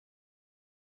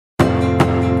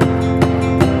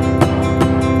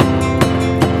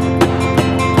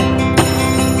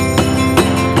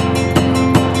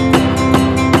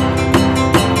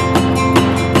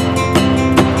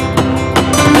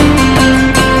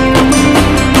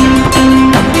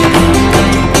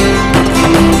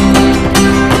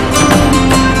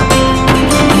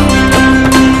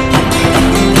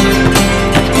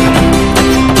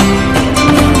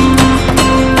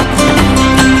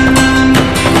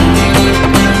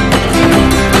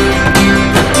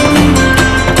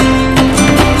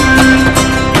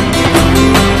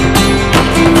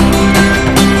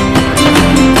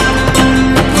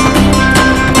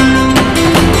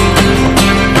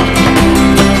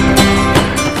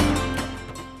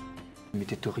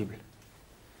C'est horrible.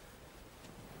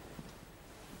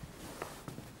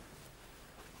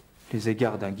 Les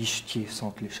égards d'un guichetier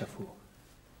sentent l'échafaud.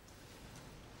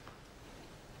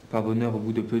 Par bonheur, au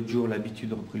bout de peu de jours,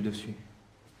 l'habitude reprit le dessus.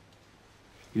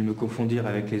 Ils me confondirent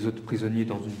avec les autres prisonniers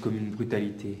dans une commune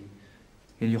brutalité,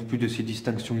 et n'eurent plus de ces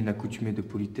distinctions inaccoutumées de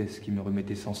politesse qui me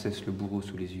remettaient sans cesse le bourreau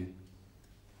sous les yeux.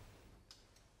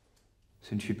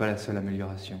 Ce ne fut pas la seule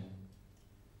amélioration.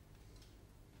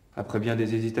 Après bien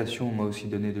des hésitations, on m'a aussi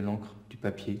donné de l'encre, du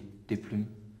papier, des plumes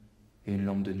et une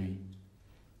lampe de nuit.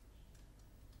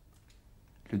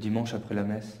 Le dimanche après la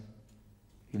messe,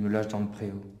 ils me lâchent dans le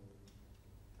préau,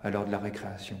 à l'heure de la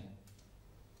récréation.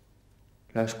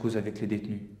 Là, je cause avec les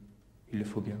détenus. Il le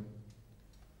faut bien.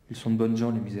 Ils sont de bonnes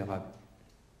gens, les misérables.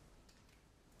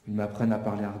 Ils m'apprennent à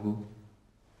parler argot,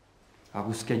 à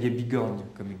rouscailler bigorgne,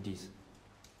 comme ils disent.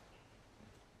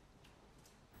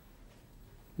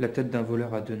 La tête d'un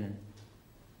voleur a deux noms.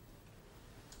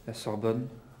 La Sorbonne,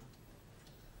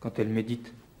 quand elle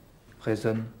médite,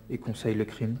 raisonne et conseille le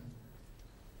crime.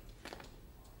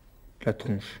 La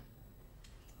tronche,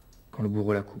 quand le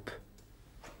bourreau la coupe.